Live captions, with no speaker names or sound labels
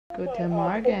Guten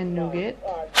Morgen, Nugget.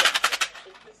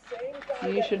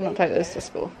 You should not take this to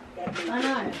school. I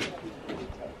know.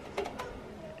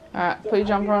 Alright, put your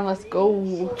jumper on, let's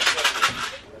go.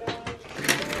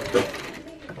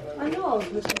 I know I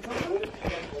was missing something.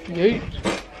 Yeet.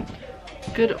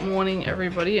 Good morning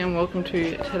everybody and welcome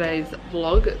to today's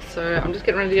vlog. So I'm just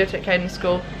getting ready to go take Caden to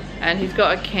school and he's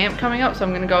got a camp coming up, so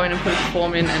I'm going to go in and put his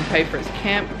form in and pay for his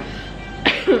camp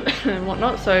and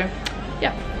whatnot, so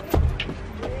yeah.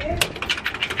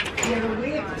 You're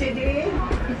awake today.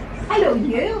 Hello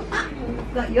you.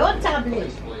 Got your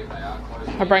tablet.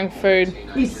 I bring food.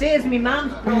 He says me man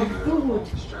brought food.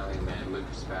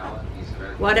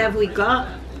 What have we got?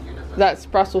 That's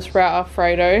Brussels sprout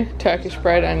Alfredo, Turkish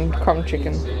bread and crumb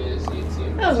chicken.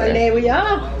 Oh well, there we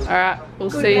are. Alright, we'll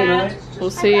see you. We'll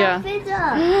see ya.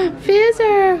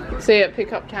 Fizzer! See you at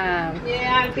pickup time.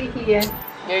 Yeah, I'll be here.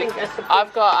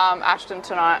 I've got Ashton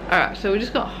tonight. Alright, so we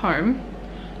just got home.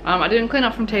 I didn't clean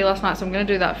up from tea last night, so I'm going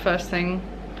to do that first thing.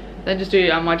 Then just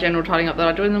do my general tidying up that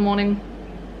I do in the morning.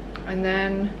 And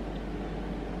then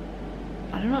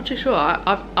I'm not too sure.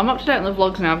 I'm up to date on the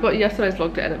vlogs now. I've got yesterday's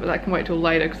vlog to edit, but that can wait till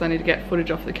later because I need to get footage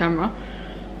off the camera.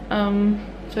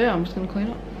 So yeah, I'm just going to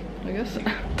clean up, I guess.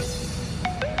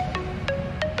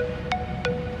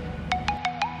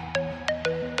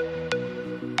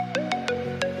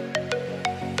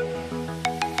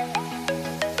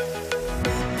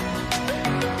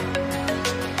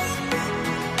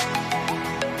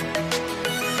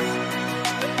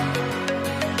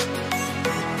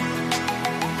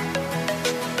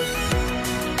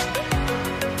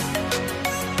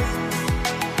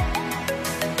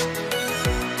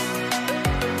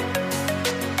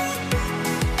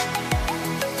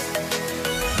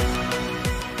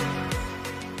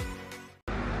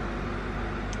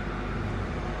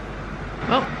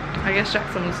 Well, I guess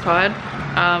Jackson was tired.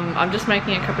 I'm just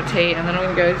making a cup of tea and then I'm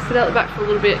going to go sit out the back for a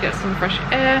little bit, get some fresh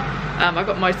air. I've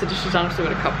got most of the dishes done, I've still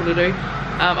got a couple to do.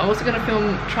 I'm also going to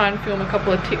try and film a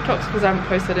couple of TikToks because I haven't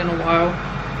posted in a while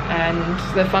and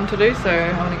they're fun to do, so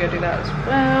I'm going to go do that as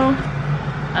well.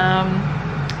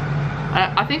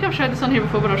 I think I've showed this on here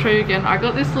before, but I'll show you again. I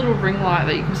got this little ring light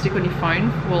that you can stick on your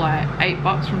phone for like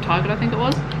 $8 from Target, I think it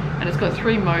was. And it's got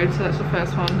 3 modes, so that's the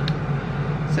first one,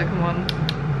 second one,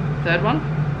 third one.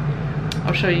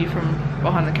 I'll show you from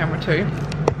behind the camera too.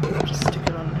 I'll just stick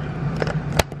it on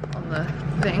the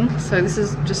thing. So this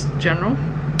is just general.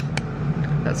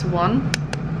 That's 1,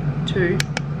 2,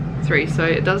 3. So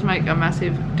it does make a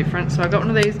massive difference. So I got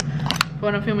one of these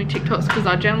when I'm filming TikToks because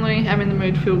I generally am in the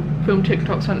mood to film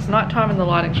TikToks when it's nighttime and the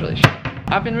lighting's really shit.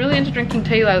 I've been really into drinking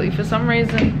tea lately. For some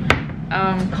reason,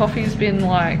 coffee's been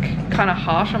like kind of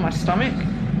harsh on my stomach.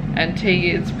 And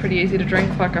tea is pretty easy to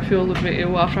drink. Like I feel a little bit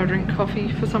ill after I drink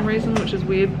coffee for some reason, which is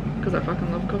weird because I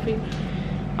fucking love coffee.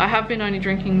 I have been only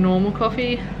drinking normal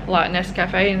coffee, like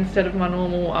Nescafe, instead of my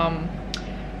normal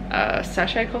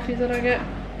sachet coffees that I get.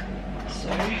 So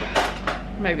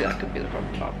maybe that could be the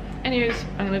problem. But anyways,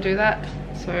 I'm gonna do that.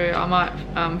 So I might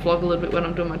vlog a little bit when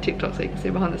I'm doing my TikTok so you can see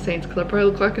behind the scenes because I probably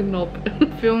look like a knob.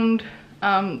 Filmed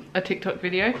a TikTok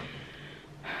video.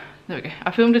 There we go. I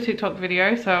filmed a TikTok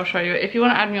video, so I'll show you. If you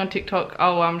want to add me on TikTok,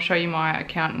 I'll show you my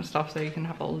account and stuff so you can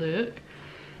have a look.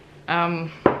 And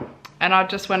I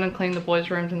just went and cleaned the boys'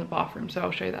 rooms and the bathroom, so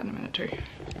I'll show you that in a minute too.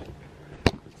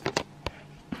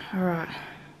 Alright.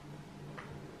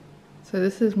 So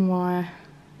this is my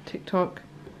TikTok.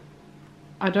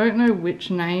 I don't know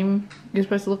which name. You're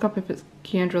supposed to look up if it's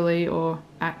Keandra Lee or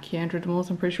at Keandra kdimoulas.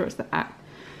 I'm pretty sure it's the at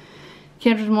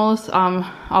Keandra kdimoulas.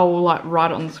 I'll like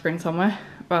write it on the screen somewhere.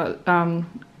 But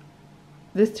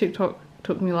this TikTok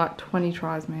took me like 20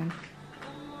 tries, man.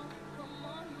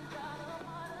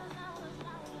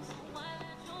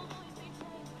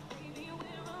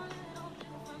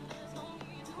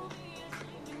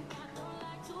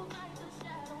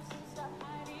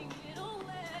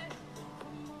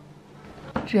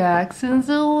 Jackson's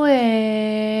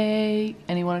awake.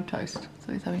 And he wanted toast,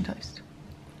 so he's having toast.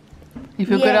 You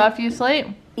feel good after you sleep?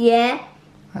 Yeah.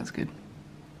 That's good.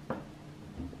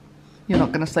 You're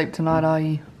not gonna sleep tonight, are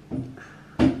you?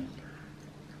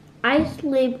 I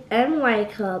sleep and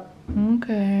wake up.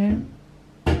 Okay.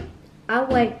 I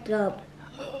wake up.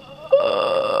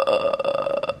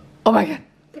 Oh my god.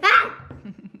 Ah!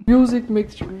 Music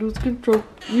makes you lose control.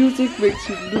 Music makes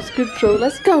you lose control.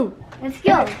 Let's go. Let's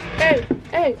go. Hey,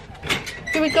 hey.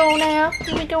 Here we go now.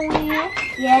 Here we go now.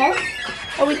 Yes.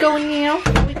 Are we going now?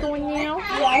 Are we going now?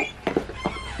 Yes.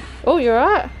 Oh, you're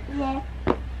right. Yeah.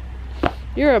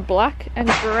 You're a black and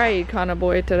grey kind of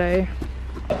boy today.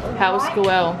 How was school?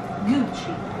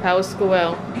 Gucci. How was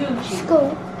school? Gucci.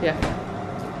 School. Yeah.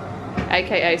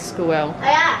 AKA school.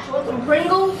 Hey Ash, want some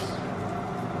Pringles?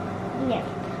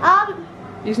 Yeah.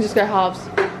 You can just go halves.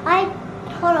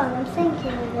 Hold on, I'm thinking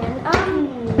again.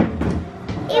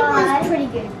 It was pretty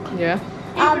good. Yeah.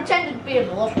 He pretended to be a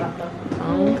velociraptor.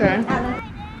 Oh, okay.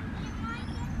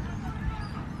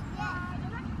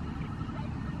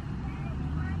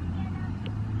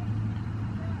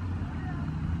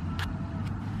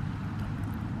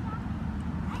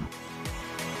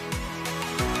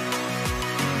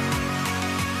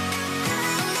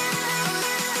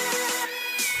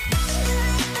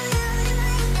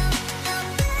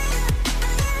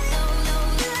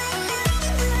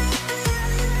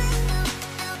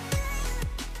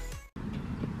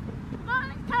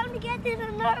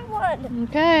 Another one.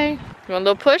 Okay. You want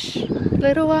a little push?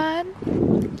 Little one.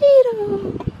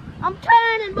 Little. I'm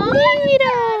turning, boy.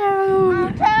 Little.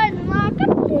 I'm turning like a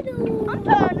little. I'm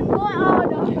turning, boy.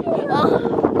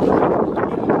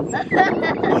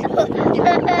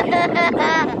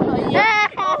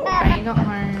 You got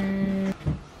home.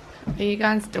 What are you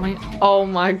guys doing? Oh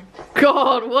my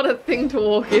god, what a thing to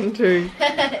walk into.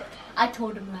 I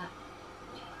told him that.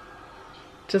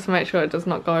 Just make sure it does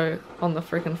not go on the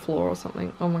freaking floor or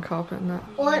something, on my carpet and that.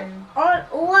 Or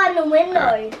on the window.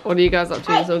 Right. What are you guys up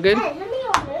to? Is all good? Hey, let me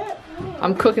on it.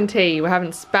 I'm cooking tea. We're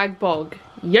having spag bog.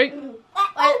 Yoke.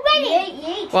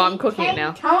 Already? Well, I'm cooking it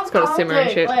now. It's got to simmer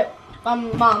and shit.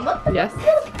 Mom, look. Yes.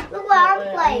 Look what I'm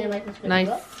playing. Nice.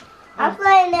 I'm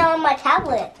playing now on my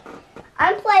tablet.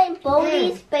 I'm playing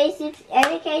Baldi's Basics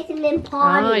Education and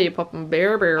Party. Ah, you're popping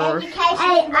bear.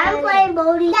 Hey, I'm playing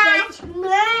Baldi's Basics.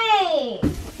 Me.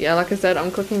 Yeah, like I said,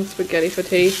 I'm cooking spaghetti for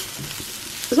tea.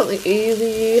 Something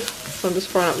easy. So I'm just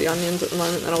frying up the onions at the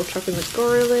moment, then I'll chuck in the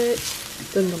garlic,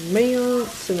 then the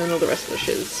mince, and then all the rest of the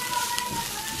shiz.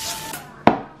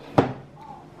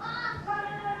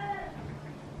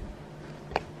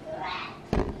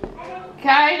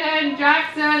 Kaden,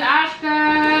 Jackson,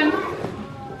 Ashton.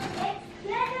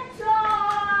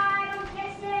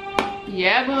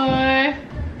 Yeah, boy.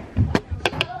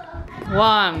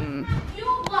 1,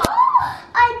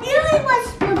 I really want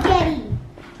spaghetti.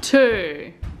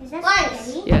 2. Is that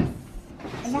spaghetti? Yes.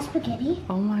 Is that spaghetti?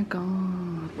 Oh my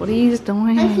god. What are you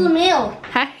doing? And flamel.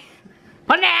 Hey.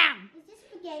 Put it down. Is this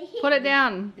spaghetti? Put it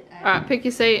down. Alright, pick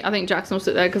your seat. I think Jackson will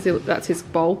sit there because that's his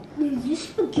bowl. Is this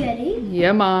spaghetti?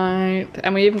 Yeah, mate.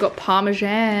 And we even got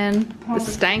Parmesan. The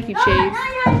stanky cheese.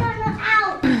 No,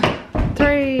 out.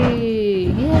 3.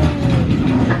 Yay.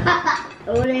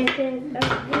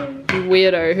 You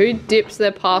weirdo. Who dips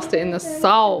their pasta in the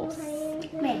sauce?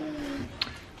 Me.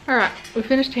 Alright, we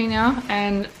finished tea now,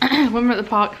 and when we were at the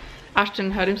park,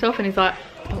 Ashton hurt himself and he's like,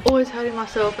 I'm always hurting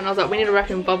myself, and I was like, we need to wrap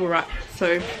him bubble wrap.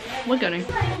 So we're going.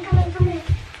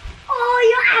 Oh,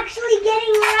 you're actually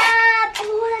getting wrapped.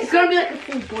 Oh, It's gonna be like a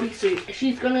full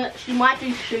bodysuit. She might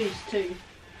do shoes too.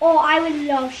 Oh, I would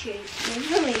love shoes.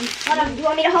 Really? Hold on, do you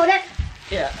want me to hold it?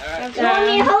 Yeah, alright. Do you want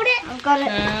me to hold it? I've got it.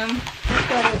 I've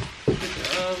got it.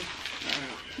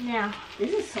 Now,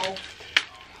 this is soft.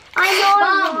 I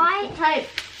know, right? Tape.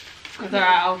 It's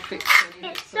alright, I'll fix it.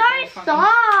 It's so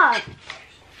soft.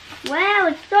 Wow,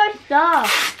 it's so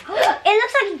soft. It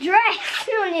looks like a dress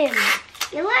on him.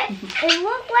 It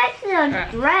looks like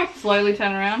a dress. Slowly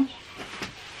turn around.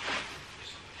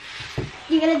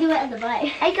 You're gonna do it at the butt.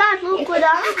 Hey guys, look what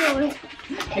I'm doing.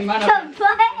 You might The not,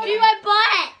 butt. Do my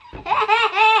butt.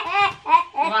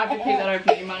 you might have to keep that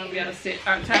open. You might not be able to sit.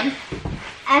 Alright, turn.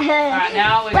 Alright,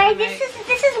 now we're Wait, gonna this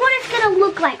is what it's gonna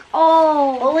look like.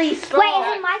 Oh. Holy Wait, is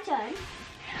it my turn?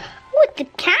 With the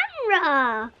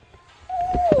camera.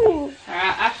 Ooh.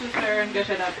 Alright, Ashton's turn. Go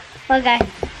show Dad. Okay.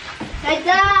 Hey,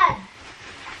 Dad.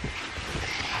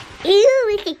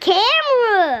 Ew, it's a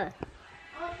camera.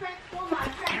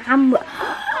 Camera.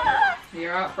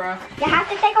 You're up, bro. You have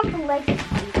to take off the legs.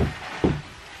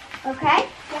 Okay?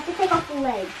 You have to take off the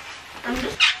legs.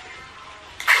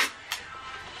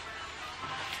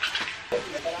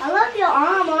 I love your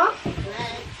armor.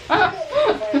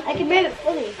 I can move it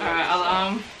fully. Alright,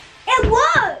 I'll It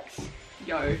works!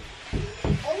 yo.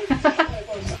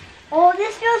 Oh,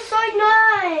 this feels so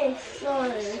nice.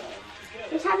 Oh,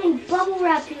 just having bubble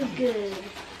wrap feels good.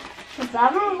 The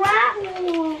bubble wrap?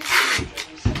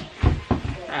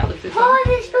 Alright, lift this Oh, up.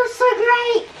 this feels so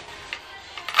great.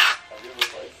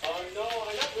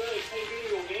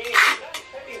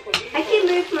 I can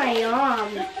move my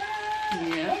arm.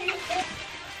 Yeah.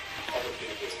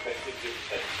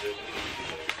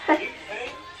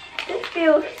 This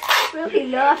feels really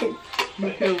nice.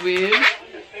 You feel weird?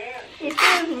 It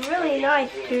feels really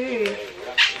nice too.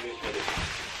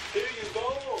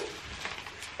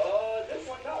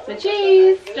 So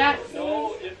cheese, Jackson.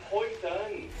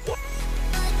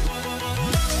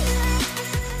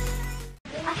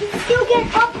 I can still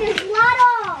get up this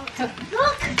ladder.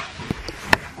 Look.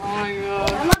 Oh my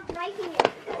god. I'm not breaking it.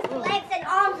 His legs and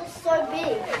arms are so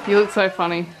big. You look so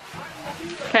funny.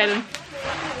 Kaden.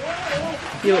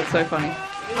 You look so funny.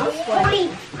 I'm sweaty.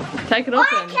 Take it off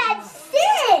I then. can't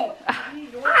sit.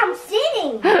 I'm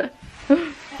sitting.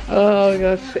 Oh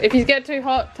gosh. If you get too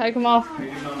hot, take them off.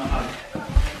 You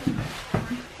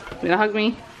gonna hug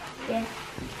me? Yeah.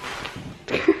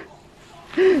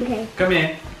 Okay. Come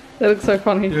here. That looks so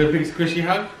funny. Do a big squishy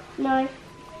hug. No.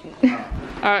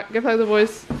 Alright, go play with the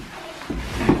boys.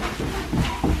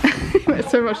 There's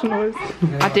so much noise.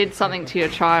 I did something to your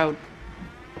child.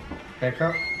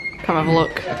 Haircut. Come have a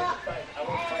look.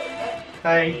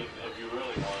 Hey.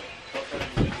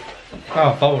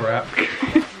 Oh, bubble wrap.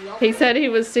 He said he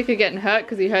was sick of getting hurt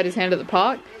because he hurt his hand at the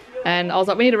park. And I was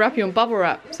like, we need to wrap you in bubble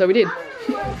wrap. So we did.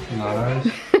 Nice.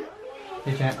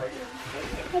 You can't.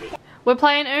 We're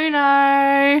playing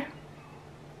Uno.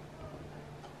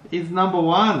 It's number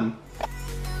 1.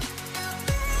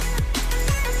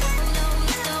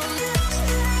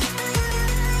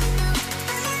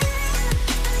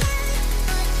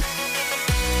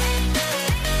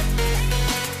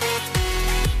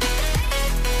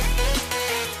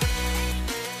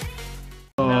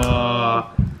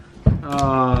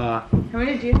 How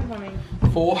many do you have on me?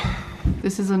 4.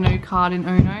 This is a new card in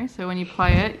Uno, so when you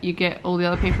play it, you get all the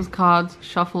other people's cards,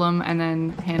 shuffle them, and then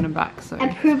hand them back. So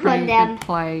And it's poop pretty on them. good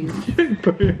plays.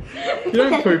 You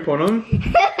don't poop on them.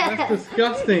 That's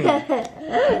disgusting.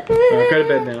 Alright, go to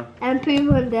bed now. And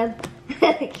poop on them.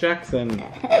 Jackson.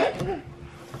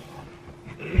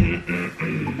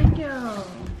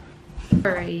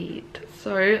 Great.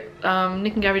 So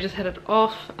Nick and Gabby just headed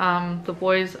off. The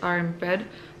boys are in bed,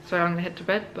 so I'm gonna head to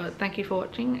bed. But thank you for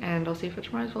watching, and I'll see you for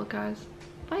tomorrow's vlog, guys.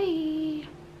 Bye.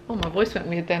 Oh, my voice went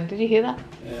weird then. Did you hear that?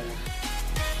 Yeah.